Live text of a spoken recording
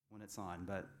it's on,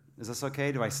 but is this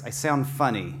okay? I sound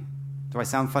funny? Do I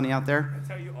sound funny out there? That's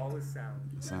how you always sound.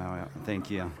 So,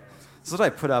 thank you. This is what I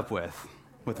put up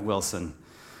with Wilson.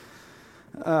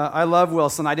 I love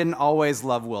Wilson. I didn't always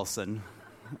love Wilson.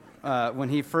 When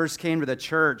he first came to the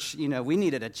church, we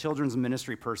needed a children's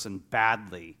ministry person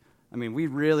badly. I mean, we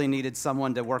really needed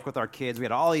someone to work with our kids. We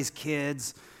had all these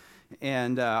kids,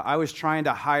 and I was trying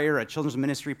to hire a children's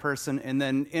ministry person, and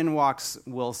then in walks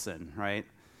Wilson, right?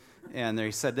 And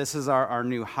they said, this is our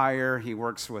new hire. He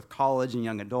works with college and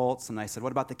young adults. And I said,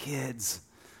 what about the kids?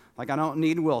 Like, I don't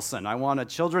need Wilson. I want a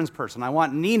children's person. I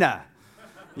want Nina,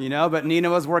 But Nina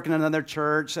was working in another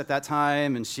church at that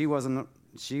time, and she wasn't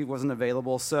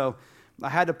available. So I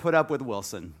had to put up with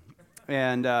Wilson.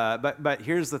 And but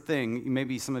here's the thing.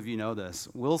 Maybe some of you know this.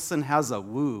 Wilson has a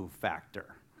woo factor.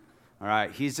 All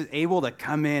right, he's just able to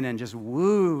come in and just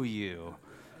woo you,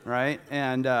 right?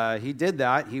 And he did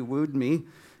that. He wooed me.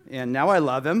 And now I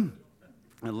love him.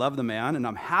 I love the man, and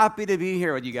I'm happy to be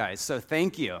here with you guys. So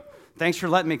thank you. Thanks for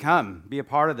letting me come, be a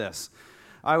part of this.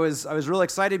 I was really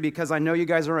excited because I know you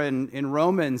guys are in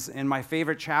Romans, and my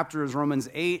favorite chapter is Romans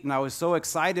 8, and I was so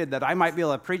excited that I might be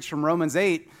able to preach from Romans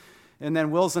 8, and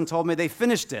then Wilson told me they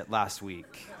finished it last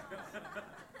week.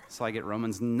 So I get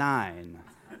Romans 9.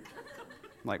 I'm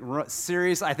like,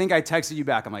 serious? I think I texted you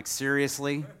back. I'm like,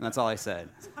 seriously? And that's all I said.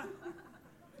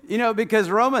 Because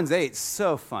Romans 8 is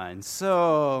so fun,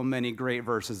 so many great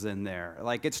verses in there.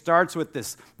 Like, it starts with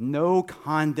this no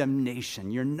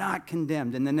condemnation. You're not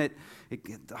condemned. And then it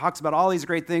talks about all these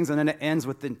great things, and then it ends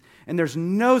with, and there's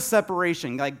no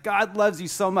separation. Like, God loves you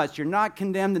so much. You're not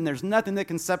condemned, and there's nothing that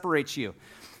can separate you.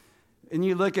 And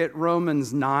you look at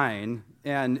Romans 9,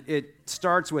 and it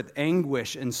starts with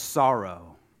anguish and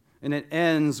sorrow, and it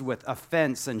ends with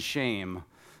offense and shame.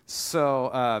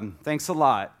 So thanks a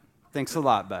lot. Thanks a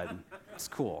lot, bud. It's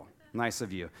cool. Nice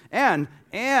of you. And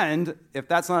if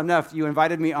that's not enough, you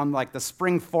invited me on like the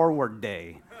spring forward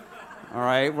day, all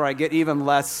right, where I get even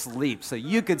less sleep, so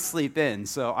you could sleep in.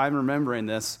 So I'm remembering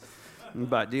this.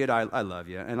 But, dude, I love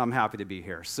you, and I'm happy to be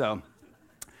here. So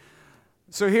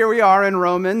here we are in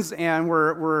Romans, and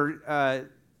we're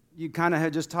you kind of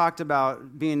had just talked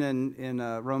about being in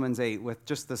Romans 8 with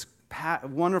just this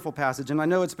wonderful passage. And I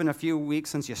know it's been a few weeks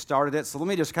since you started it, so let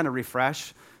me just kind of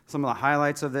refresh some of the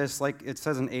highlights of this. Like it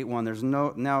says in 8:1, there's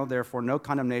now therefore no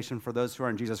condemnation for those who are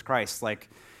in Jesus Christ. Like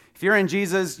if you're in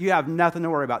Jesus, you have nothing to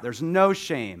worry about. There's no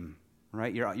shame,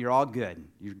 right? You're all good.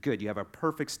 You're good. You have a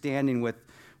perfect standing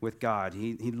with God.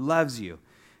 He loves you.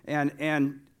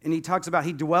 And he talks about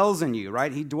he dwells in you,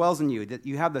 right? He dwells in you, that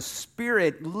you have the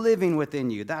Spirit living within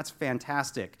you. That's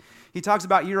fantastic. He talks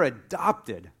about you're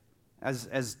adopted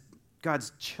as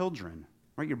God's children,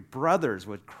 right? You're brothers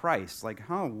with Christ. Like,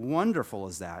 how wonderful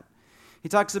is that? He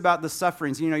talks about the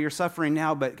sufferings. You're suffering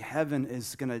now, but heaven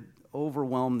is going to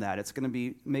overwhelm that. It's going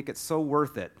to make it so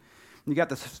worth it. You got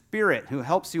the Spirit who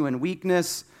helps you in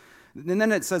weakness. And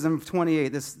then it says in 28,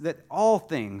 that all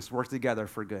things work together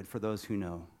for good for those who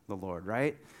know the Lord,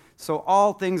 right? So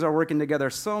all things are working together,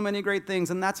 so many great things,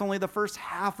 and that's only the first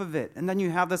half of it. And then you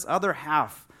have this other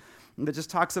half that just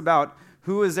talks about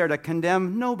who is there to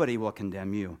condemn? Nobody will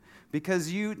condemn you.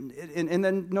 Because and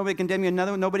then nobody can condemn you,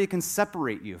 nobody can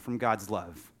separate you from God's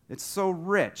love. It's so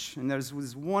rich. And there's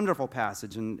this wonderful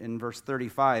passage in verse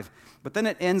 35. But then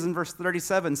it ends in verse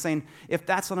 37 saying, if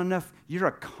that's not enough, you're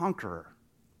a conqueror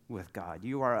with God.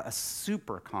 You are a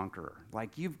super conqueror.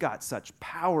 Like you've got such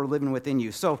power living within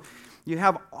you. So you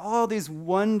have all these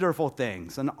wonderful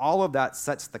things, and all of that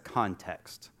sets the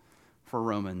context for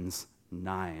Romans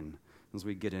 9 as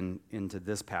we get into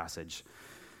this passage.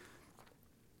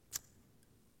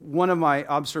 One of my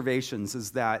observations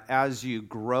is that as you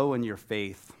grow in your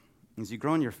faith,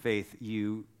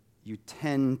 you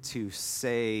tend to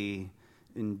say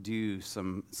and do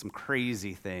some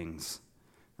crazy things,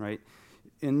 right?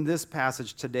 In this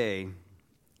passage today,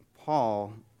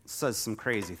 Paul says some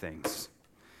crazy things.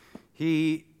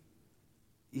 He's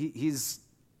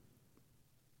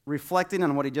reflecting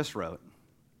on what he just wrote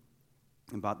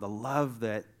about the love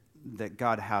that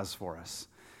God has for us.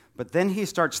 But then he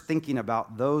starts thinking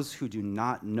about those who do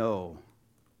not know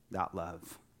that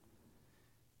love.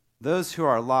 Those who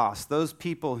are lost, those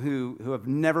people who have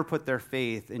never put their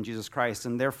faith in Jesus Christ,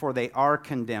 and therefore they are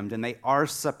condemned and they are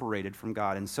separated from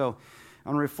God. And so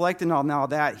on reflecting on all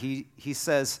that, he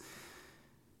says,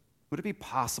 would it be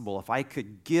possible if I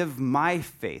could give my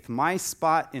faith, my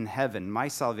spot in heaven, my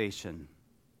salvation,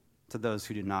 to those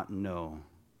who do not know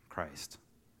Christ?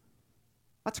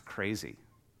 That's crazy.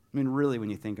 I mean, really, when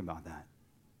you think about that.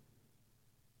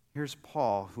 Here's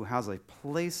Paul, who has a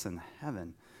place in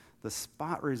heaven, the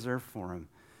spot reserved for him.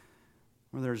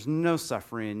 where there's no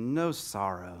suffering, no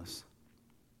sorrows.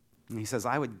 And he says,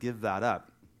 I would give that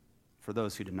up for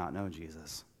those who did not know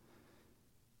Jesus.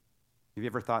 Have you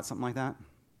ever thought something like that?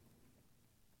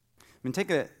 I mean,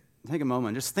 take a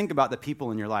moment. Just think about the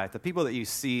people in your life, the people that you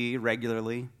see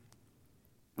regularly,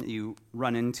 that you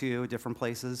run into at different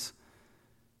places.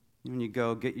 When you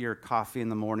go get your coffee in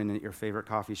the morning at your favorite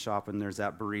coffee shop and there's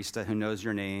that barista who knows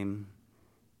your name,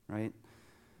 right?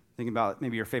 Think about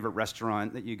maybe your favorite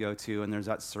restaurant that you go to and there's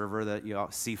that server that you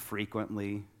see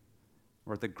frequently.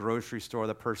 Or at the grocery store,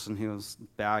 the person who's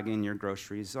bagging your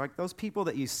groceries. Like those people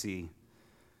that you see.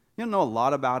 You don't know a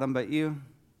lot about them, but you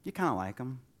kind of like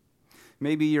them.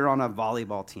 Maybe you're on a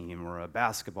volleyball team or a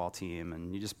basketball team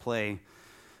and you just play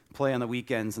on the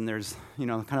weekends and there's,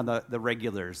 kind of the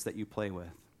regulars that you play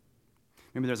with.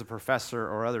 Maybe there's a professor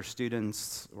or other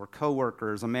students or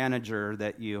coworkers, a manager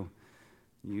that you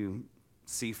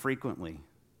see frequently.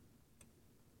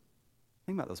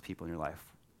 Think about those people in your life.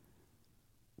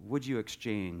 Would you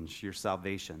exchange your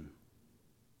salvation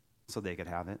so they could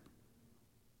have it?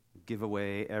 Give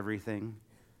away everything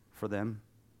for them?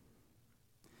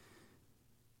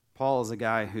 Paul is a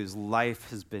guy whose life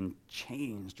has been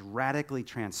changed, radically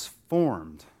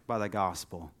transformed by the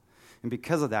gospel. And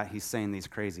because of that, he's saying these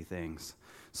crazy things.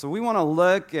 So we want to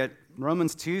look at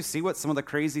Romans 2, see what some of the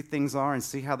crazy things are, and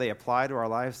see how they apply to our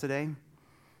lives today.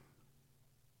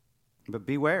 But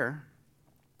beware.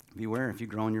 Beware, if you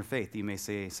grow in your faith, you may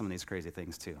say some of these crazy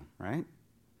things too, right?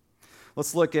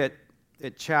 Let's look at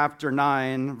chapter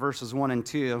 9, verses 1 and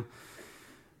 2.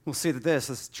 We'll see that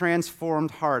this transformed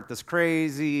heart, this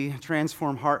crazy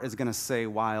transformed heart is going to say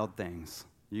wild things.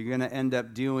 You're going to end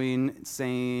up doing,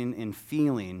 saying, and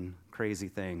feeling crazy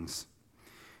things.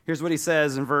 Here's what he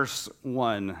says in verse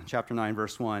 1, chapter 9,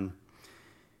 verse 1.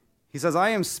 He says, I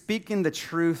am speaking the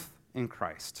truth in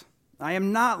Christ. I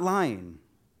am not lying.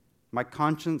 My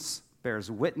conscience bears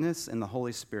witness in the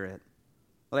Holy Spirit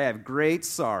that I have great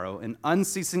sorrow and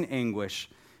unceasing anguish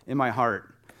in my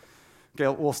heart. Okay,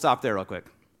 we'll stop there real quick.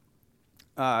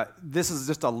 This is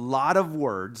just a lot of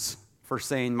words for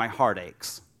saying my heart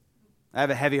aches. I have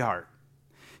a heavy heart.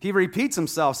 He repeats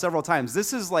himself several times.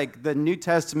 This is like the New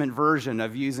Testament version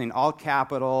of using all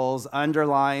capitals,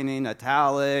 underlining,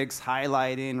 italics,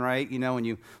 highlighting, right? When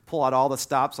you pull out all the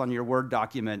stops on your Word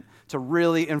document to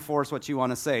really enforce what you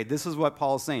want to say. This is what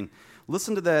Paul is saying.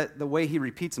 Listen to the way he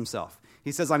repeats himself.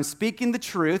 He says, I'm speaking the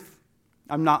truth.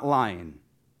 I'm not lying.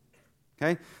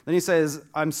 Okay? Then he says,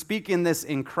 I'm speaking this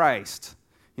in Christ.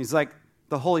 He's like,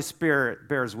 the Holy Spirit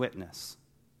bears witness.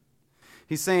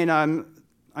 He's saying,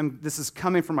 this is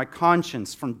coming from my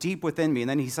conscience, from deep within me. And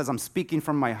then he says, I'm speaking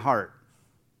from my heart.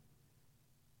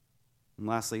 And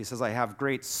lastly, he says, I have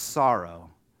great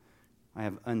sorrow. I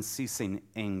have unceasing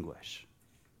anguish.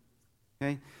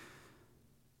 Okay?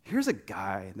 Here's a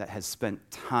guy that has spent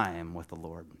time with the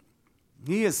Lord.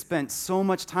 He has spent so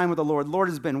much time with the Lord. The Lord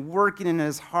has been working in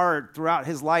his heart throughout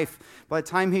his life. By the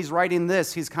time he's writing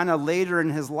this, he's kind of later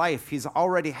in his life. He's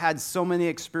already had so many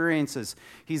experiences.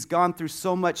 He's gone through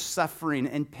so much suffering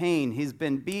and pain. He's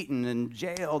been beaten and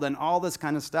jailed and all this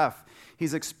kind of stuff.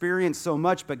 He's experienced so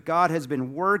much, but God has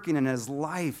been working in his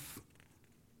life.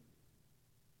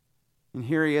 And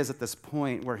here he is at this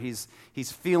point where he's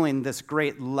feeling this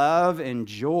great love and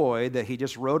joy that he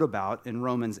just wrote about in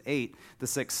Romans 8,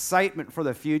 this excitement for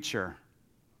the future,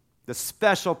 the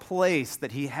special place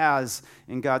that he has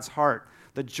in God's heart.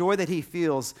 The joy that he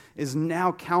feels is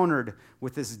now countered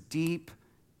with this deep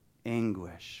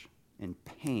anguish and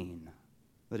pain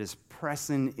that is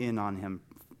pressing in on him,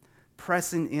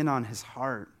 pressing in on his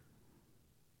heart.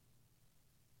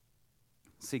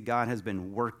 See, God has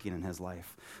been working in his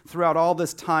life. Throughout all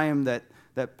this time that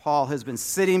Paul has been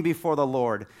sitting before the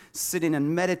Lord, sitting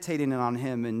and meditating on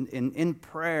him in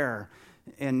prayer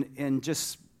and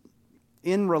just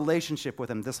in relationship with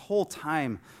him, this whole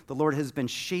time the Lord has been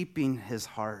shaping his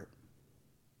heart.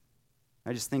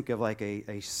 I just think of like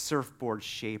a surfboard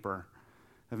shaper.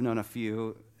 I've known a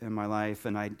few in my life,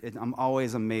 and I'm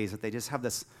always amazed that they just have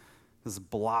this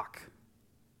block,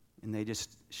 and they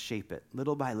just shape it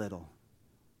little by little.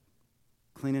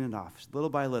 Cleaning it off little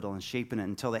by little and shaping it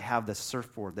until they have this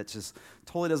surfboard that just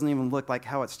totally doesn't even look like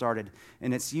how it started.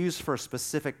 And it's used for a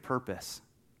specific purpose,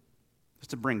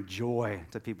 just to bring joy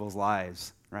to people's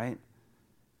lives, right?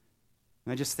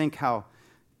 And I just think how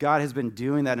God has been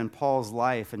doing that in Paul's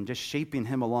life and just shaping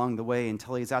him along the way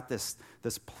until he's at this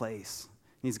place.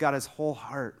 And he's got his whole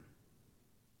heart.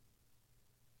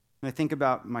 And I think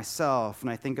about myself, and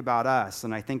I think about us,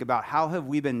 and I think about how have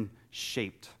we been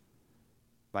shaped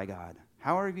by God?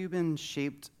 How have you been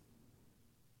shaped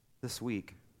this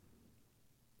week?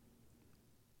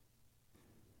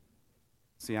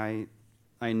 See, I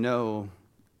know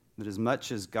that as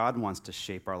much as God wants to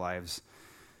shape our lives,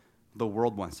 the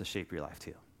world wants to shape your life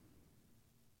too.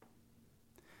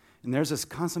 And there's this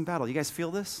constant battle. You guys feel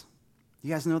this?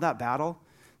 You guys know that battle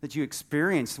that you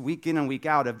experience week in and week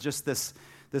out of just this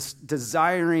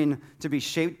desiring to be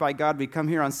shaped by God? We come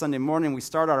here on Sunday morning, we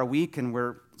start our week, and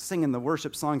we're singing the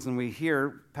worship songs, and we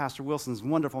hear Pastor Wilson's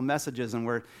wonderful messages,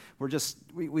 and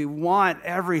we want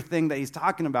everything that he's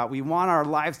talking about. We want our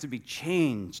lives to be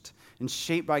changed and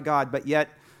shaped by God, but yet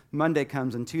Monday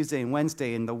comes and Tuesday and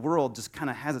Wednesday, and the world just kind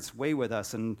of has its way with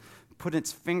us and put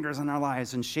its fingers in our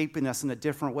lives and shaping us in a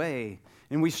different way,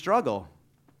 and we struggle.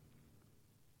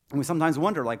 And we sometimes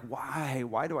wonder, like, why?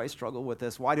 Why do I struggle with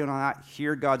this? Why do I not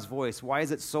hear God's voice? Why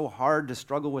is it so hard to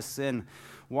struggle with sin?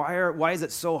 Why is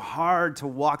it so hard to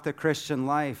walk the Christian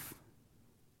life?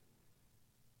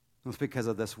 It's because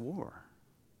of this war.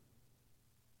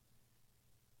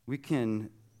 We can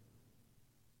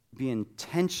be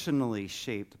intentionally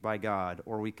shaped by God,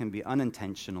 or we can be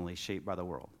unintentionally shaped by the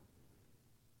world.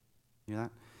 You hear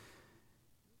that?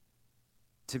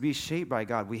 To be shaped by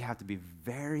God, we have to be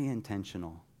very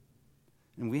intentional.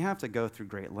 And we have to go through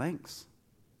great lengths.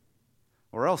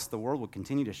 Or else the world will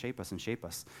continue to shape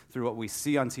us through what we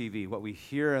see on TV, what we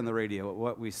hear on the radio,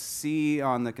 what we see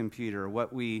on the computer,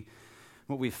 what we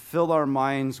fill our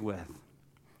minds with.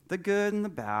 The good and the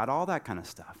bad, all that kind of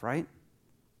stuff, right?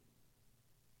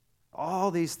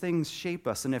 All these things shape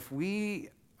us. And if we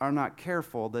are not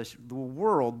careful, the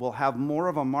world will have more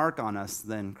of a mark on us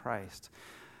than Christ.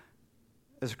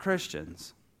 As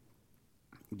Christians,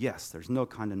 yes, there's no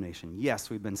condemnation. Yes,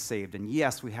 we've been saved. And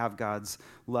yes, we have God's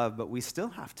love, but we still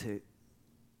have to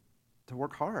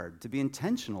work hard, to be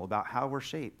intentional about how we're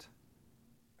shaped.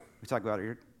 We talk about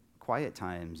your quiet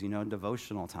times,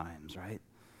 devotional times, right?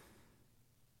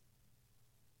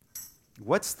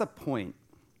 What's the point?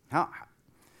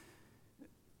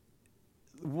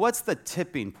 What's the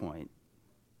tipping point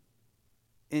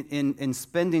in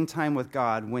spending time with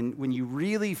God when you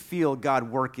really feel God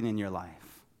working in your life?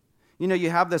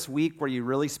 You have this week where you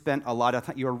really spent a lot of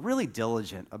time, you were really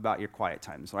diligent about your quiet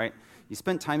times, right? You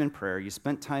spent time in prayer, you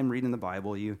spent time reading the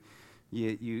Bible, you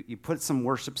put some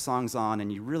worship songs on,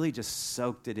 and you really just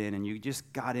soaked it in, and you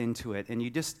just got into it, and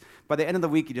by the end of the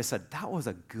week, you just said, that was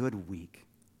a good week.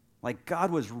 Like, God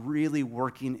was really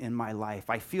working in my life.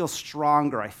 I feel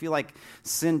stronger. I feel like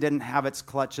sin didn't have its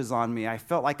clutches on me. I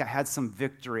felt like I had some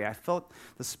victory. I felt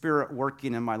the Spirit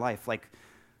working in my life. Like,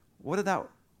 what did that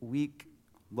week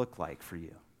look like for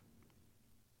you?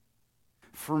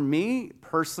 For me,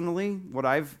 personally, what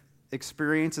I've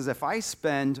experienced is if I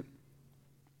spend,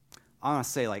 I want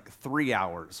to say like 3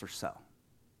 hours or so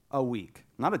a week,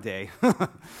 not a day,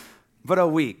 but a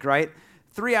week, right?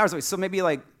 3 hours a week. So maybe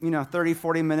 30,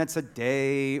 40 minutes a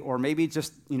day, or maybe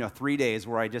just, 3 days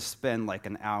where I just spend like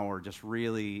an hour just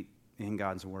really in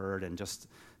God's Word and just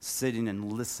sitting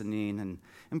and listening.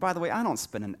 And by the way, I don't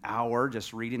spend an hour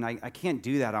just reading. I can't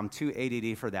do that. I'm too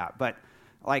ADD for that. But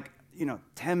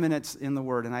 10 minutes in the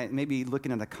Word, and I maybe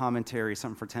looking at a commentary,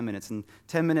 something for 10 minutes, and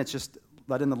 10 minutes just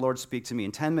letting the Lord speak to me,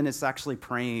 and 10 minutes actually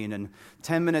praying, and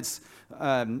 10 minutes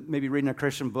maybe reading a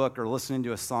Christian book or listening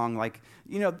to a song.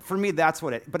 For me, that's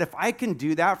what but if I can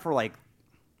do that for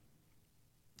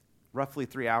roughly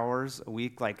 3 hours a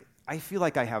week, I feel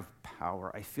like I have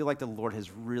power. I feel like the Lord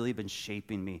has really been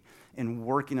shaping me and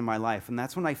working in my life. And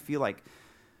that's when I feel like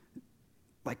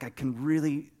I can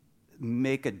really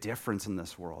make a difference in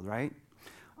this world, right?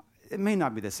 It may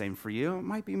not be the same for you. It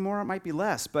might be more, it might be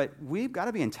less, but we've got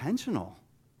to be intentional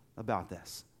about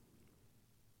this.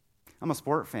 I'm a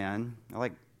sport fan. I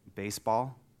like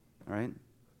baseball, right?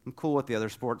 I'm cool with the other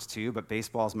sports too, but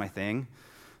baseball is my thing.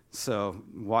 So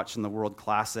watching the World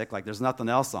Classic, there's nothing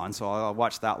else on, so I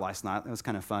watched that last night. It was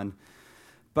kind of fun.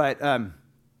 But can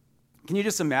you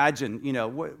just imagine,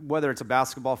 whether it's a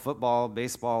basketball, football,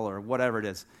 baseball, or whatever it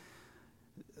is,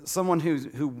 someone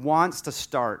who wants to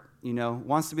start,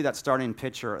 wants to be that starting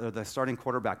pitcher or the starting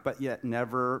quarterback, but yet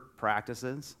never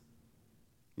practices.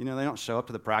 They don't show up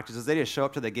to the practices. They just show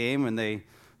up to the game and they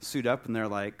suit up and they're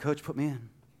like, Coach, put me in.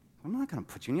 I'm not going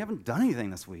to put you in. You haven't done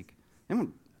anything this week. You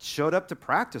haven't showed up to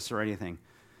practice or anything.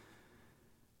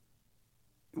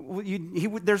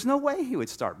 There's no way he would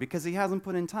start because he hasn't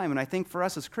put in time. And I think for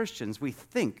us as Christians, we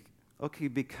think, okay,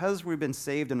 because we've been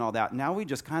saved and all that, now we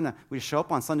just we show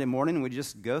up on Sunday morning and we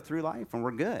just go through life and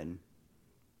we're good.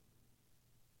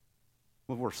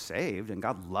 Well, we're saved and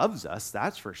God loves us,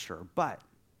 that's for sure. But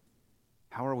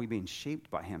how are we being shaped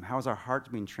by Him? How is our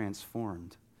heart being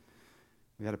transformed?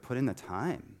 We got to put in the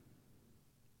time.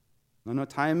 I know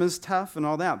time is tough and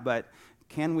all that, but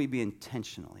can we be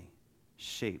intentionally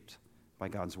shaped by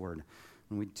God's Word?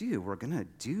 when we do, we're going to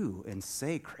do and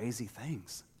say crazy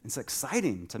things. It's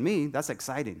exciting. To me, that's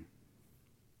exciting.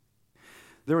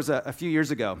 There was a few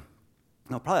years ago,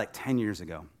 no, probably like 10 years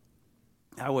ago,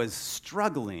 I was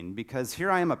struggling because here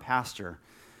I am a pastor,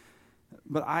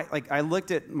 but I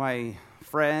looked at my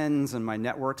friends and my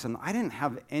networks, and I didn't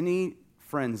have any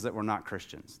friends that were not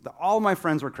Christians. All my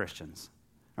friends were Christians.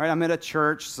 All right, I'm at a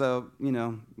church, so,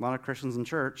 a lot of Christians in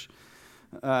church.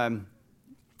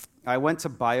 I went to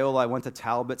Biola, I went to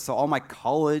Talbot, so all my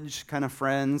college kind of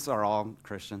friends are all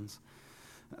Christians.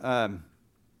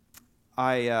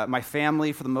 My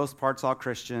family, for the most part, is all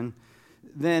Christian.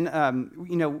 Then,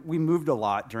 we moved a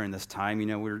lot during this time. We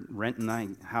were renting a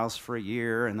house for a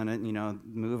year and then,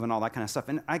 moving, all that kind of stuff.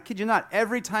 And I kid you not,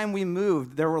 every time we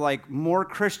moved, there were, more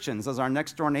Christians as our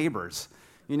next-door neighbors.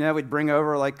 We'd bring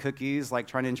over, cookies,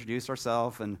 trying to introduce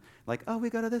ourselves and, oh, we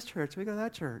go to this church, we go to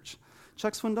that church.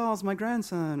 Chuck Swindoll's my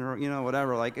grandson, or,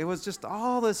 whatever. It was just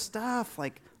all this stuff,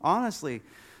 honestly.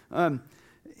 I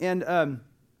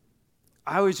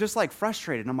was just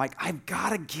frustrated. I'm like, I've got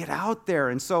to get out there.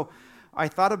 And so I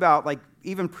thought about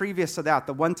even previous to that,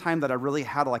 the one time that I really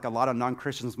had a lot of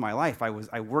non-Christians in my life,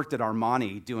 I worked at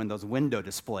Armani doing those window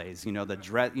displays, the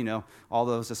dress, all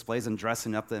those displays and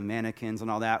dressing up the mannequins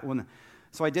and all that.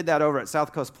 So I did that over at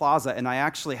South Coast Plaza, and I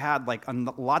actually had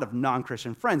a lot of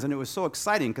non-Christian friends, and it was so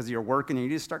exciting because you're working and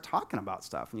you just start talking about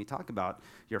stuff, and you talk about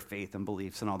your faith and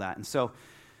beliefs and all that. And so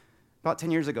about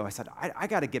 10 years ago, I said, I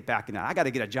got to get back in that. I got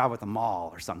to get a job at the mall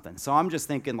or something. So I'm just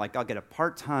thinking, I'll get a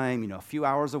part-time, a few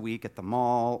hours a week at the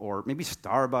mall or maybe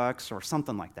Starbucks or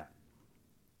something like that.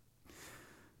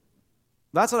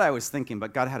 That's what I was thinking,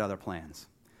 but God had other plans.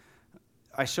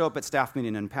 I show up at staff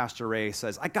meeting, and Pastor Ray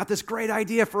says, I got this great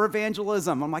idea for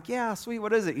evangelism. I'm like, yeah, sweet,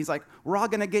 what is it? He's like, we're all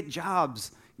going to get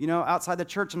jobs, outside the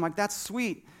church. I'm like, that's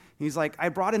sweet. He's like, I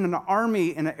brought in an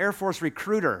Army and an Air Force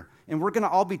recruiter, and we're going to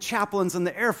all be chaplains in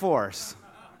the Air Force.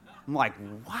 I'm like,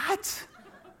 what?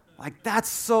 That's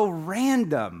so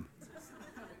random.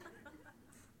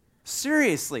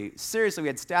 Seriously, we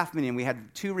had staff meeting, and we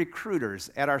had 2 recruiters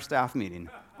at our staff meeting,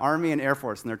 Army and Air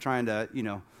Force, and they're trying to,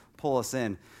 pull us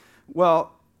in.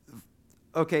 Well,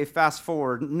 okay, fast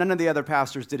forward. None of the other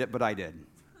pastors did it, but I did.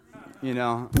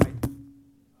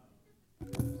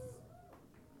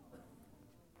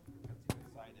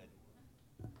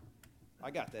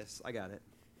 I got this. I got it.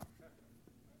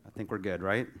 I think we're good,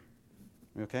 right?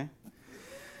 We okay?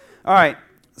 All right.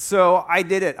 So I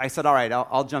did it. I said, all right,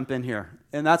 I'll jump in here.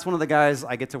 And that's one of the guys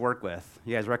I get to work with.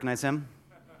 You guys recognize him?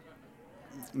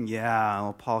 Yeah,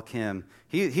 well, Paul Kim.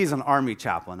 He's an Army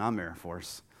chaplain. I'm Air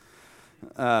Force.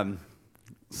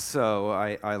 So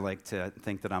I like to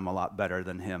think that I'm a lot better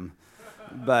than him.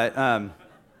 But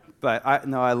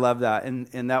I love that.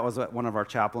 And that was at one of our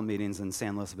chaplain meetings in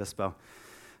San Luis Obispo.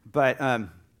 But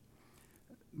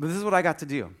this is what I got to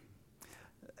do.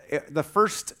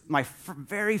 My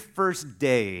very first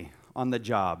day on the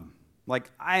job,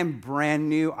 I am brand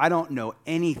new. I don't know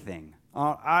anything.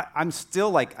 I'm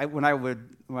still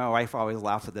my wife always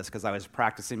laughs at this because I was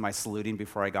practicing my saluting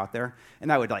before I got there, and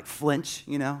I would flinch,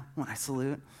 when I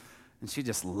salute, and she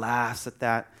just laughs at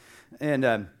that.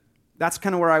 And that's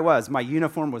kind of where I was. My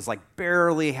uniform was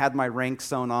barely had my rank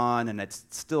sewn on, and it's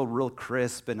still real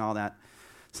crisp and all that.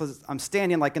 So I'm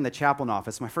standing in the chaplain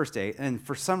office, my first day, and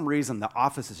for some reason the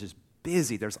office is just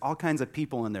busy. There's all kinds of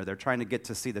people in there. They're trying to get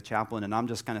to see the chaplain, and I'm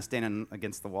just kind of standing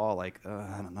against the wall I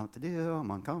don't know what to do.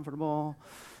 I'm uncomfortable.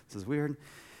 This is weird.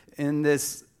 And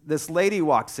this lady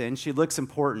walks in. She looks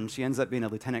important. She ends up being a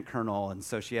lieutenant colonel, and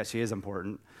so she is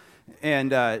important.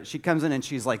 And she comes in, and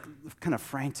she's kind of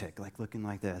frantic, looking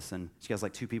like this, and she has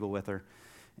 2 people with her.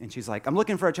 And she's like, I'm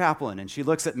looking for a chaplain. And she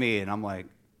looks at me, and I'm like,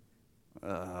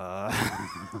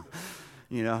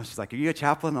 she's like, are you a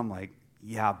chaplain? I'm like,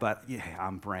 yeah, but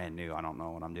I'm brand new. I don't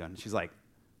know what I'm doing. She's like,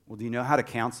 well, do you know how to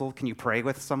counsel? Can you pray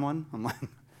with someone? I'm like,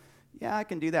 yeah, I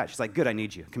can do that. She's like, good, I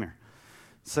need you. Come here.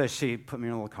 So she put me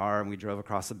in a little car, and we drove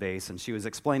across the base, and she was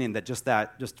explaining that just a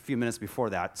few minutes before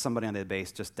that, somebody on the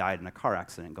base just died in a car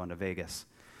accident going to Vegas.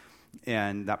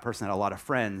 And that person had a lot of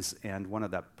friends, and one of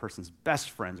that person's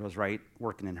best friends was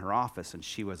working in her office, and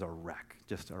she was a wreck,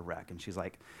 just a wreck. And she's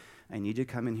like, I need you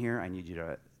to come in here. I need you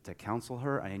to counsel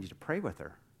her. I need you to pray with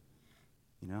her.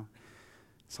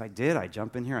 So I did. I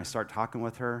jump in here. I start talking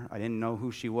with her. I didn't know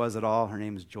who she was at all. Her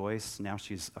name is Joyce. Now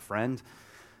she's a friend.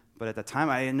 But at the time,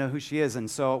 I didn't know who she is. And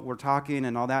so we're talking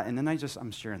and all that. And then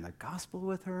I'm sharing the gospel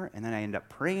with her. And then I end up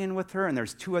praying with her. And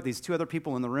there's these two other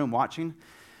people in the room watching.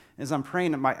 As I'm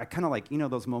praying, I kind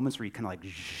of those moments where you kind of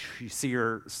you see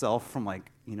yourself from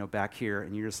back here.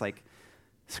 And you're just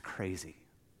it's crazy.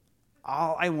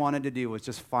 all I wanted to do was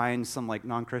just find some like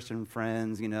non-Christian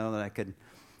friends, that I could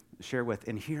share with.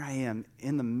 And here I am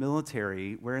in the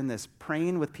military wearing this,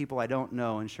 praying with people I don't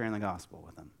know and sharing the gospel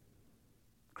with them.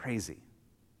 Crazy.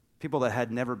 People that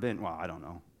had never been, I don't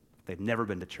know, they'd never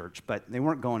been to church, but they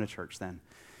weren't going to church then.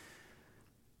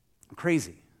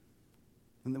 Crazy.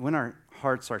 When our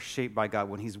hearts are shaped by God,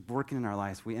 when he's working in our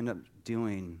lives, we end up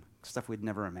doing stuff we'd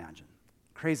never imagined.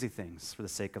 Crazy things for the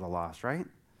sake of the lost, right?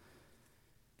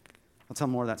 I'll tell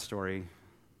more of that story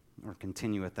or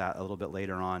continue with that a little bit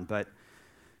later on. But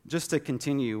just to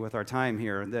continue with our time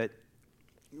here, that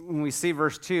when we see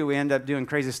verse 2, we end up doing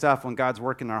crazy stuff when God's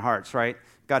working in our hearts, right?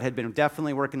 God had been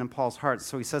definitely working in Paul's heart,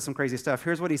 so he says some crazy stuff.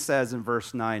 Here's what he says in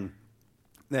verse 9,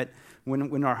 that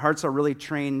when our hearts are really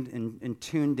trained and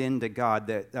tuned into God,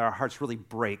 that our hearts really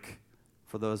break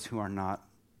for those who are not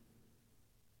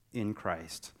in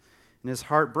Christ. And his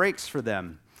heart breaks for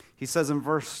them. He says in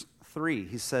verse 3,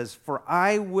 he says, "For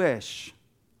I wish,"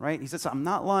 right? He says, I'm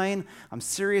not lying, I'm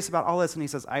serious about all this. And he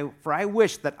says, "For I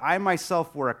wish that I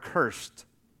myself were accursed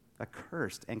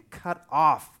and cut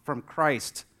off from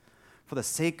Christ for the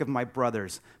sake of my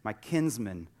brothers, my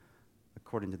kinsmen,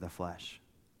 according to the flesh."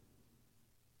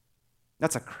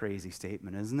 That's a crazy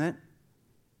statement, isn't it?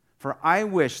 "For I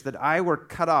wish that I were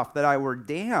cut off, that I were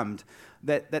damned,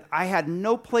 that I had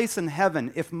no place in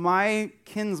heaven if my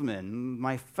kinsmen,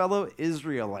 my fellow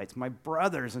Israelites, my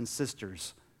brothers and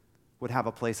sisters would have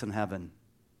a place in heaven."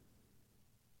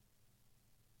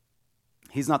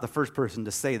 He's not the first person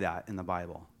to say that in the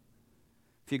Bible.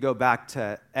 If you go back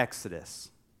to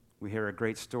Exodus, we hear a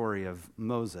great story of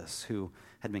Moses, who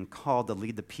had been called to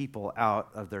lead the people out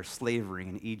of their slavery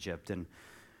in Egypt, and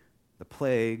the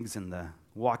plagues and the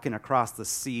walking across the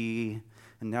sea,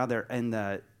 and now they're in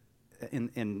the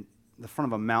front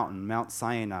of a mountain, Mount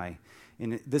Sinai.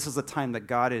 And this is the time that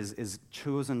God is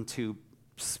chosen to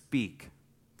speak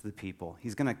to the people.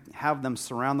 He's going to have them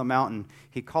surround the mountain.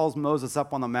 He calls Moses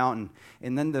up on the mountain,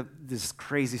 and then this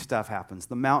crazy stuff happens.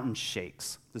 The mountain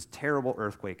shakes, this terrible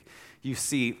earthquake. You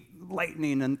see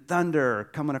lightning and thunder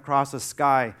coming across the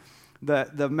sky.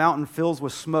 The mountain fills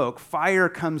with smoke. Fire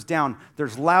comes down.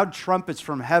 There's loud trumpets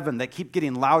from heaven that keep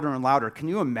getting louder and louder. Can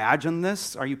you imagine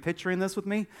this? Are you picturing this with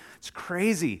me? It's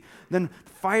crazy. Then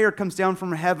fire comes down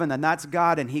from heaven, and that's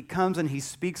God, and he comes and he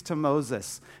speaks to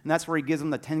Moses. And that's where he gives them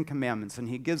the 10 Commandments, and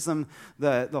he gives them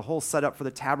the whole setup for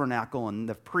the tabernacle and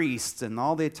the priests and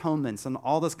all the atonements and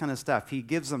all this kind of stuff. He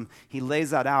lays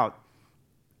that out.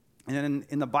 And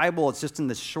in the Bible, it's just in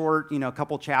this short,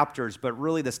 couple chapters, but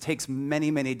really this takes many,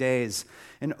 many days.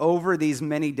 And over these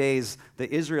many days, the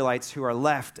Israelites who are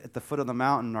left at the foot of the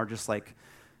mountain are just like,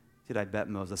 dude, I bet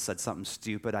Moses said something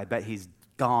stupid. I bet he's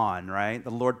gone, right? The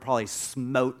Lord probably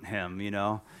smote him,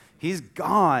 He's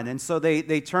gone. And so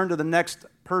they turn to the next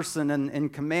person in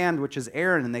command, which is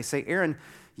Aaron, and they say, "Aaron,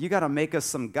 you got to make us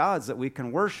some gods that we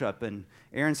can worship." And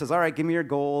Aaron says, "All right, give me your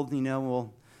gold,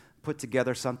 we'll put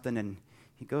together something." And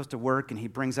he goes to work and he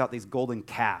brings out these golden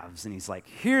calves and he's like,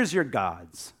 "Here's your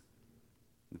gods."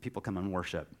 The people come and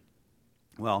worship.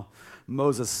 Well,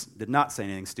 Moses did not say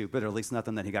anything stupid, or at least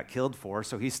nothing that he got killed for.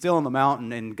 So he's still on the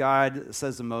mountain, and God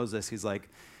says to Moses, he's like,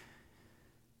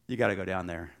 "You got to go down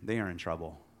there. They are in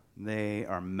trouble. They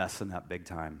are messing up big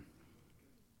time."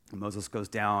 And Moses goes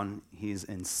down. He's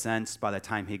incensed. By the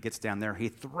time he gets down there, he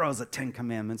throws the 10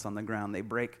 Commandments on the ground. They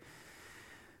break.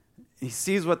 He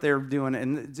sees what they're doing,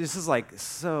 and this is like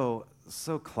so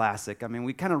classic. I mean,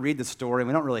 we kind of read the story, and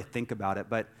we don't really think about it,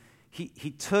 but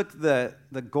he took the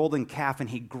golden calf, and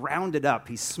he ground it up.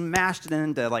 He smashed it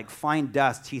into, like, fine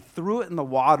dust. He threw it in the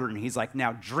water, and he's like,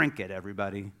 "Now drink it,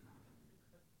 everybody.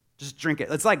 Just drink it."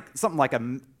 It's like something like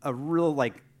a real,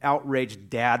 like,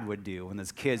 outraged dad would do when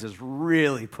his kids just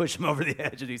really push him over the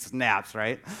edge, and he snaps,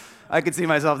 right? I could see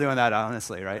myself doing that,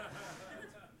 honestly, right?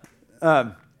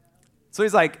 So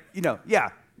he's like, "Yeah,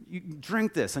 you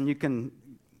drink this, and you can,"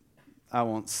 I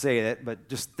won't say it, but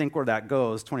just think where that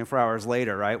goes 24 hours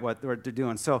later, right, what they're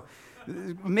doing. So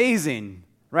amazing,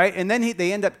 right? And then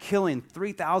they end up killing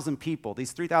 3,000 people,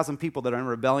 these 3,000 people that are in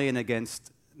rebellion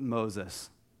against Moses.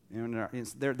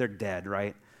 They're dead,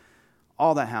 right?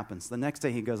 All that happens. The next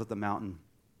day he goes up the mountain,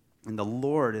 and the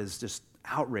Lord is just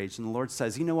outraged. And the Lord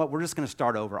says, "You know what? We're just going to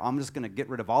start over. I'm just going to get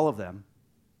rid of all of them,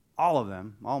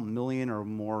 all million or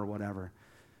more or whatever.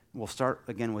 We'll start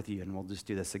again with you, and we'll just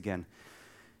do this again."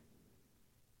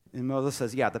 And Moses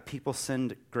says, "Yeah, the people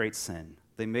sinned great sin.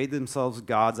 They made themselves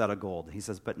gods out of gold." He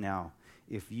says, "But now,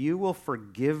 if you will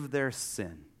forgive their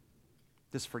sin,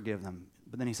 just forgive them."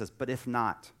 But then he says, "But if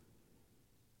not,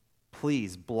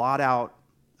 please blot out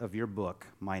of your book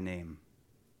my name.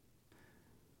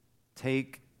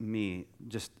 Take me,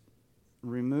 just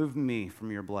remove me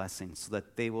from your blessing so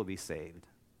that they will be saved.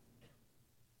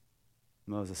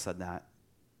 Moses said that.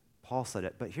 Paul said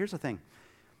it. But here's the thing.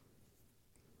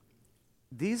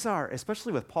 These are,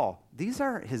 especially with Paul, these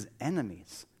are his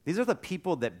enemies. These are the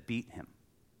people that beat him,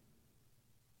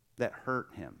 that hurt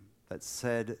him, that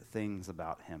said things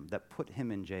about him, that put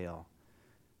him in jail.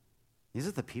 These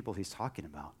are the people he's talking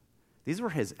about. These were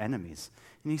his enemies.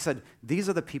 And he said, these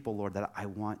are the people, Lord, that I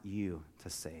want you to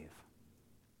save.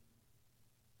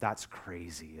 That's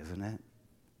crazy, isn't it?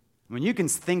 When you can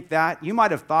think that, you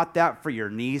might have thought that for your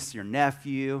niece, your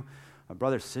nephew, a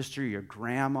brother, sister, your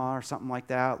grandma, or something like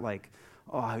that. Like,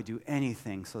 oh, I would do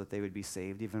anything so that they would be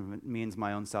saved, even if it means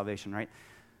my own salvation, right?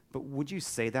 But would you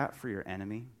say that for your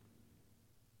enemy?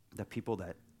 The people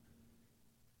that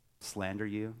slander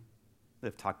you, that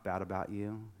have talked bad about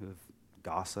you, who have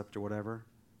gossiped or whatever?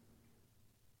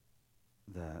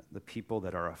 The people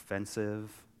that are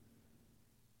offensive,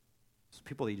 those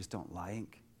people that you just don't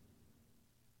like.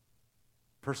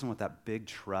 Person with that big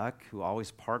truck who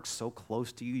always parks so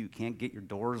close to you, you can't get your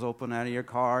doors open out of your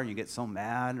car, and you get so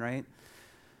mad, right?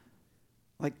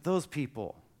 Like those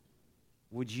people,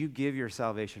 would you give your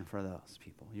salvation for those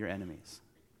people, your enemies?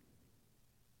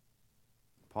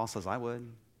 Paul says, I would.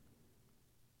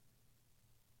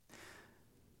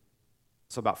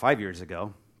 So about 5 years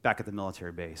ago, back at the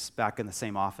military base, back in the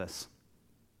same office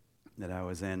that I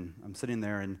was in, I'm sitting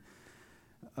there and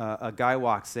a guy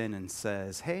walks in and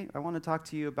says, hey, I want to talk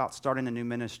to you about starting a new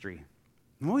ministry.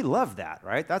 And we love that,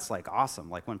 right? That's like awesome.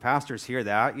 Like when pastors hear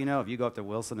that, you know, if you go up to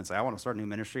Wilson and say, I want to start a new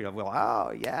ministry, they'll go,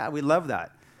 oh, yeah, we love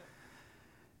that. I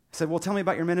said, well, tell me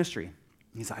about your ministry.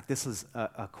 He's like, this is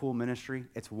a cool ministry.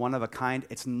 It's one of a kind.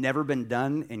 It's never been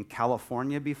done in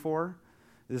California before.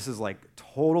 This is like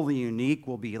totally unique.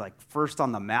 We'll be like first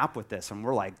on the map with this. And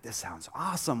we're like, this sounds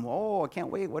awesome. Oh, I can't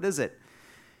wait. What is it?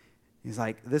 He's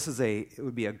like, it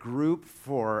would be a group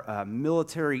for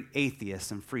military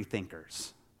atheists and free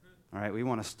thinkers. All right, we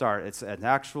want to start. It's an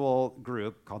actual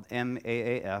group called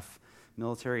MAAF,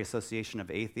 Military Association of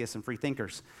Atheists and Free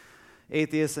Thinkers.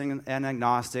 Atheists and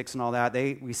agnostics and all that.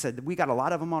 We said we got a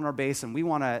lot of them on our base, and we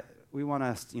want to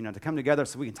to come together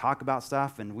so we can talk about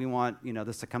stuff, and we want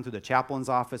this to come through the chaplain's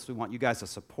office. We want you guys to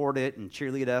support it and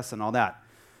cheerlead us and all that.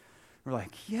 We're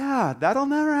like, yeah, that'll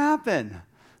never happen.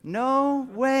 No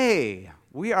way.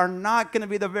 We are not going to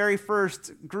be the very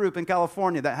first group in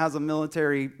California that has a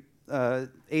military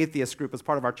atheist group as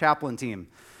part of our chaplain team.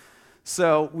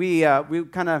 So we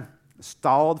kind of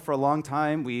stalled for a long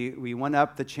time. We went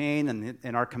up the chain,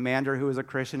 and our commander, who was a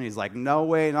Christian, he's like, no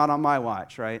way, not on my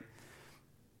watch, right?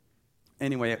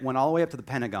 Anyway, it went all the way up to the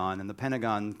Pentagon, and the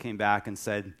Pentagon came back and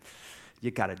said, you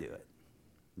got to do it.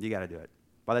 You got to do it.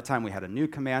 By the time we had a new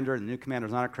commander, the new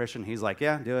commander's not a Christian, he's like,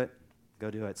 yeah, do it. Go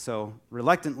do it. So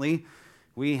reluctantly,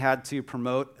 we had to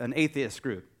promote an atheist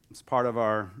group. It's part of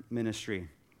our ministry.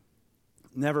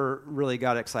 Never really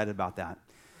got excited about that.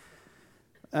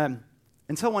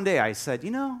 Until one day I said,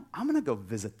 I'm going to go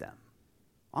visit them.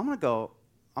 I'm going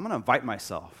to invite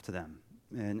myself to them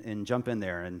and jump in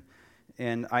there.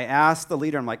 And I asked the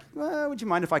leader, I'm like, would you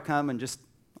mind if I come and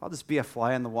I'll just be a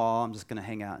fly on the wall. I'm just going to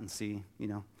hang out and see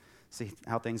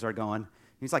how things are going. And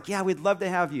he's like, yeah, we'd love to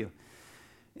have you.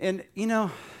 And,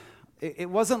 it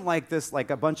wasn't like this, like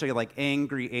a bunch of like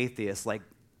angry atheists, like,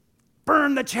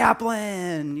 burn the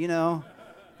chaplain,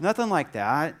 nothing like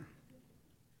that.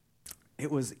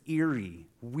 It was eerie,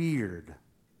 weird.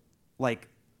 Like,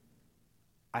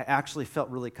 I actually felt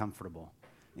really comfortable.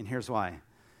 And here's why.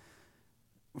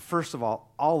 First of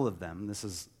all of them, this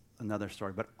is another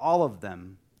story, but all of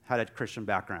them had a Christian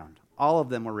background. All of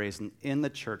them were raised in the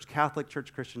church, Catholic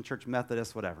church, Christian church,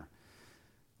 Methodist, whatever.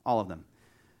 All of them.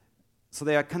 So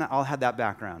they kind of all had that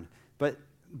background. But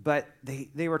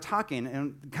they were talking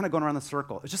and kind of going around the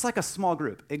circle. It was just like a small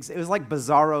group. It was like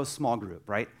Bizarro small group,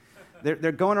 right?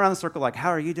 They're going around the circle like, how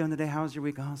are you doing today? How was your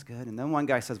week? Oh, it's good. And then one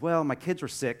guy says, well, my kids were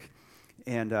sick,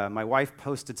 and my wife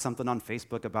posted something on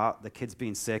Facebook about the kids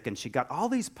being sick, and she got all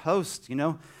these posts,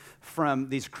 from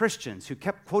these Christians who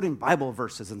kept quoting Bible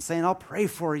verses and saying, I'll pray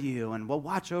for you, and we'll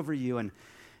watch over you. And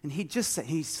he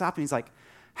stopped, and he's like,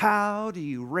 how do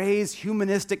you raise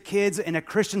humanistic kids in a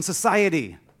Christian society?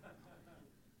 Isn't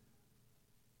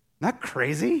that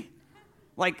crazy?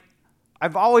 Like,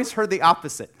 I've always heard the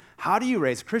opposite. How do you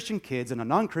raise Christian kids in a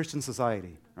non-Christian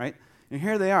society, right? And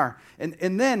here they are.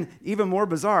 And then, even more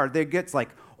bizarre, they get like,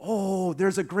 oh,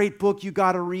 there's a great book you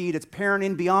got to read. It's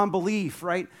Parenting Beyond Belief,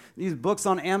 right? These books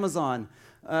on Amazon.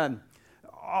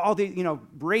 All the,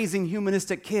 raising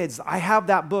humanistic kids. I have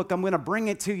that book. I'm going to bring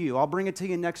it to you. I'll bring it to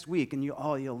you next week, and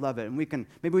you'll love it. And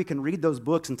maybe we can read those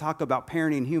books and talk about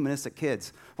parenting humanistic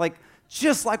kids. Like,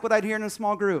 just like what I'd hear in a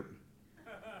small group.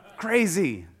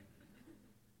 Crazy.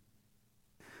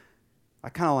 I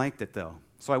kind of liked it, though.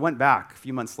 So I went back a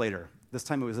few months later. This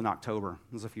time it was in October.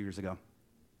 It was a few years ago.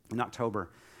 In October.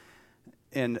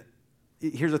 And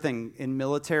here's the thing. In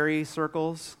military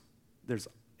circles,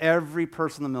 every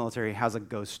person in the military has a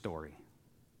ghost story.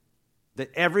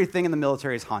 That everything in the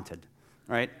military is haunted,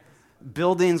 right?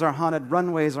 Buildings are haunted,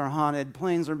 runways are haunted,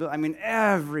 planes are built. I mean,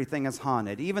 everything is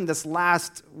haunted. Even this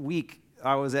last week,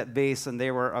 I was at base, and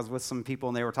I was with some people,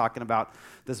 and they were talking about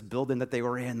this building that they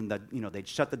were in, and that, they'd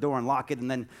shut the door and lock it, and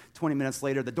then 20 minutes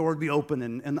later, the door would be open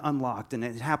and unlocked, and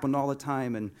it happened all the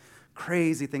time, and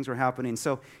crazy things were happening.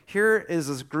 So here is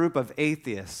this group of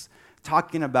atheists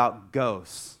talking about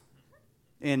ghosts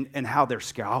and how they're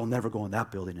scared. I'll never go in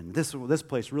that building, and this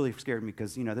place really scared me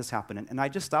because, this happened. And I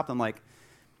just stopped them like,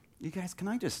 you guys, can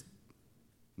I just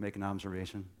make an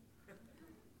observation?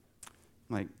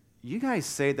 Like, you guys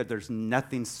say that there's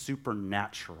nothing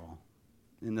supernatural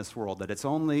in this world, that it's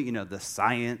only, the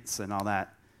science and all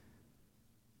that.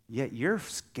 Yet you're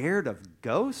scared of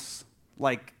ghosts?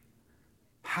 Like,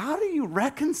 how do you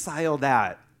reconcile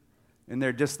that? And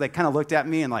they kind of looked at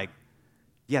me and like,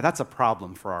 yeah, that's a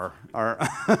problem for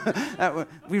our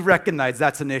we recognize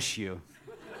that's an issue.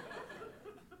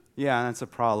 Yeah, that's a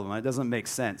problem. It doesn't make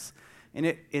sense. And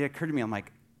it occurred to me, I'm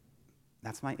like,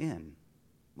 that's my in.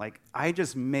 Like, I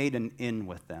just made an in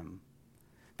with them.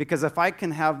 Because if I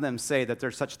can have them say that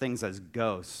there's such things as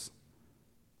ghosts,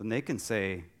 then they can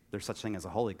say there's such thing as a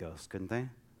Holy Ghost, couldn't they?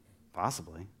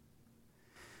 Possibly.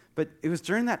 But it was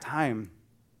during that time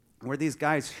where these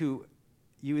guys who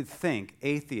you would think,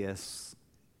 atheists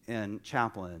and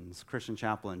chaplains, Christian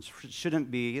chaplains,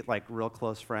 shouldn't be like real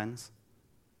close friends.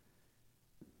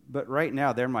 But right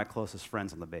now, they're my closest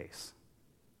friends on the base.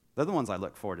 They're the ones I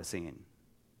look forward to seeing.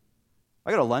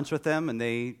 I go to lunch with them, and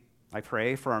I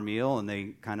pray for our meal, and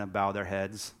they kind of bow their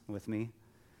heads with me.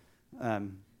 But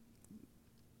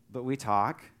we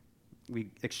talk.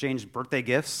 We exchange birthday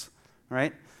gifts,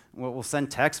 right? We'll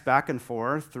send texts back and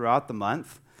forth throughout the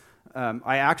month.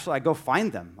 I go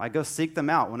find them. I go seek them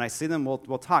out. When I see them,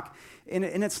 we'll talk. And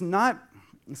it's not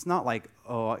like,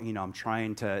 I'm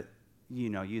trying to,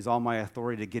 use all my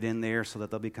authority to get in there so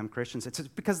that they'll become Christians. It's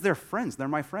because they're friends. They're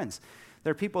my friends.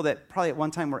 They're people that probably at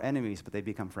one time were enemies, but they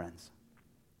become friends.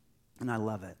 And I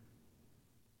love it.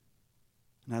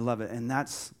 And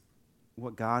that's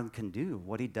what God can do,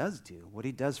 what he does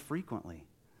frequently.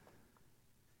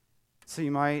 So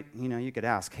you might, you could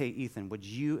ask, hey, Ethan, would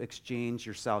you exchange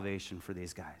your salvation for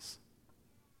these guys?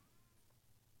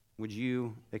 Would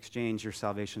you exchange your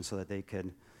salvation so that they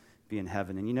could be in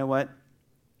heaven? And you know what?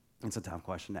 It's a tough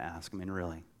question to ask. I mean,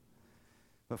 really.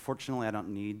 But fortunately, I don't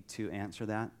need to answer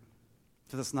that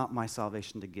because it's not my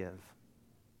salvation to give.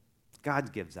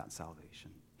 God gives that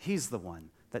salvation. He's the one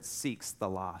that seeks the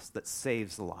lost, that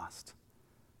saves the lost.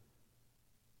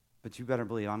 But you better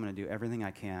believe I'm going to do everything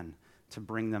I can to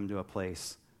bring them to a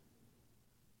place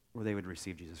where they would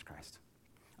receive Jesus Christ.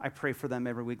 I pray for them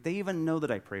every week. They even know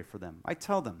that I pray for them. I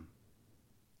tell them.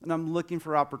 And I'm looking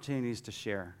for opportunities to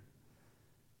share.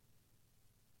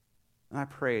 And I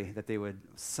pray that they would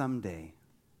someday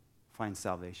find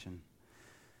salvation.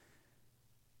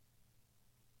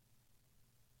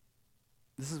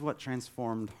 This is what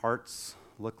transformed hearts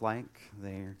look like.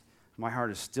 My heart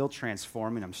is still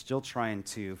transforming. I'm still trying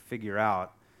to figure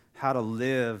out how to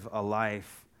live a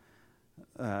life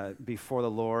before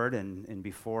the Lord and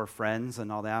before friends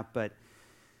and all that. But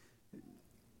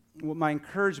what my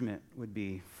encouragement would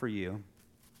be for you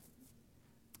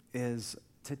is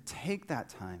to take that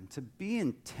time, to be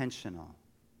intentional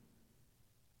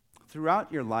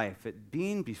throughout your life at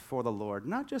being before the Lord,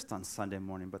 not just on Sunday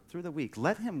morning, but through the week.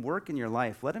 Let him work in your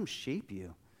life. Let him shape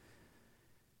you.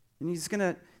 And he's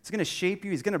going to shape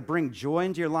you. He's going to bring joy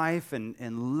into your life and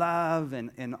love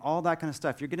and all that kind of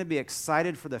stuff. You're going to be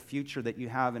excited for the future that you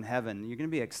have in heaven. You're going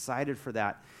to be excited for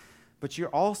that. But you're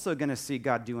also going to see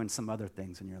God doing some other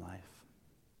things in your life.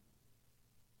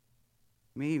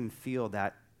 You may even feel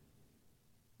that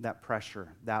pressure,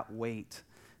 that weight,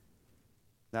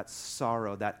 that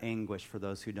sorrow, that anguish for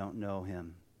those who don't know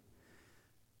him.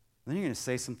 Then you're going to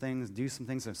say some things, do some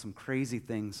things, and some crazy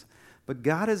things. But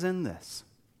God is in this.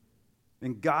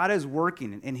 And God is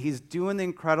working, and he's doing the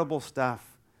incredible stuff.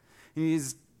 And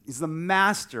he's the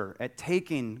master at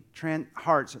taking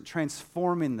hearts and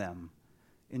transforming them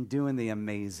and doing the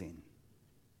amazing.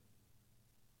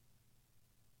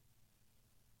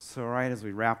 So right as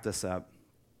we wrap this up,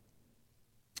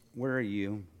 where are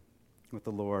you with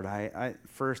the Lord?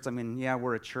 First,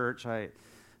 we're a church. My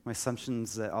assumption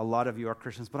is that a lot of you are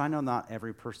Christians, but I know not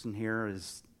every person here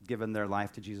has given their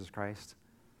life to Jesus Christ.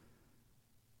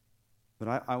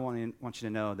 But I want you to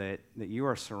know that you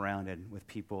are surrounded with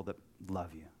people that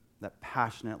love you, that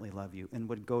passionately love you, and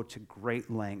would go to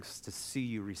great lengths to see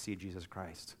you receive Jesus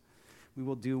Christ. We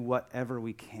will do whatever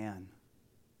we can.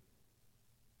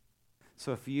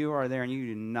 So if you are there and you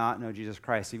do not know Jesus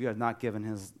Christ, if you have not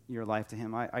given your life to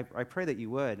him, I pray that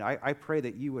you would. I pray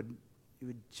that you would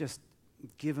just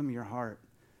give him your heart.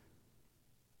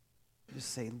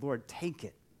 Just say, Lord, take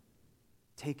it.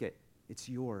 Take it. It's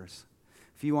yours.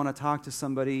 If you want to talk to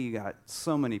somebody, you got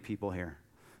so many people here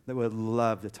that would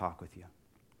love to talk with you.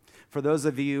 For those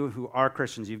of you who are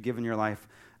Christians, you've given your life,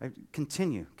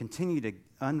 continue to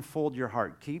unfold your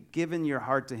heart. Keep giving your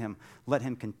heart to him. Let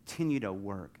him continue to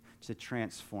work to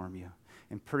transform you.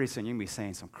 And pretty soon you're going to be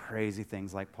saying some crazy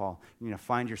things like Paul. You're going to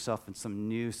find yourself in some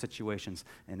new situations,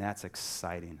 and that's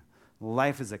exciting.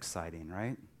 Life is exciting,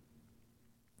 right?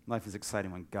 Life is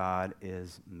exciting when God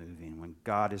is moving, when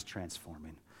God is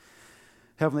transforming.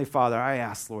 Heavenly Father, I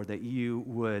ask, Lord, that you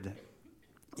would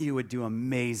do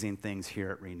amazing things here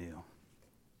at Renew.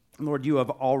 Lord, you have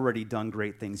already done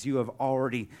great things. You have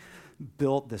already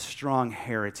built this strong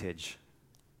heritage.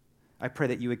 I pray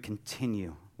that you would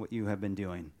continue what you have been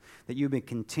doing, that you would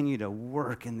continue to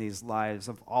work in these lives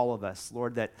of all of us,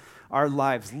 Lord, that our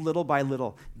lives, little by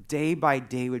little, day by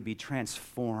day, would be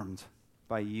transformed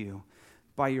by you,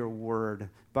 by your word,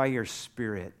 by your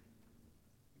spirit.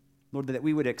 Lord, that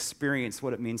we would experience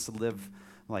what it means to live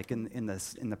like in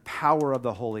the power of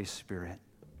the Holy Spirit,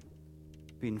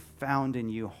 being found in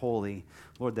you holy.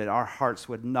 Lord, that our hearts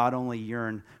would not only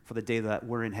yearn for the day that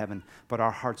we're in heaven, but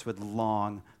our hearts would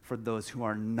long for those who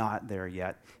are not there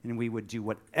yet, and we would do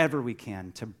whatever we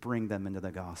can to bring them into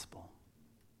the gospel.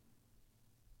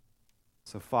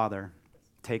 So, Father,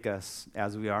 take us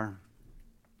as we are,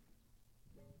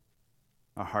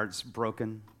 our hearts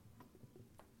broken,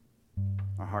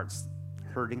 our hearts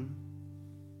hurting,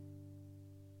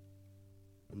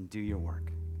 and do your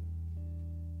work.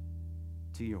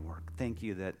 Do your work. Thank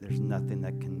you that there's nothing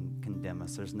that can condemn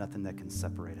us. There's nothing that can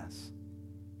separate us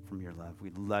from your love.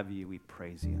 We love you. We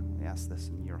praise you. We ask this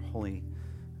in your holy,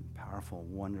 powerful,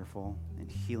 wonderful,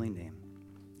 and healing name.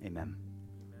 Amen.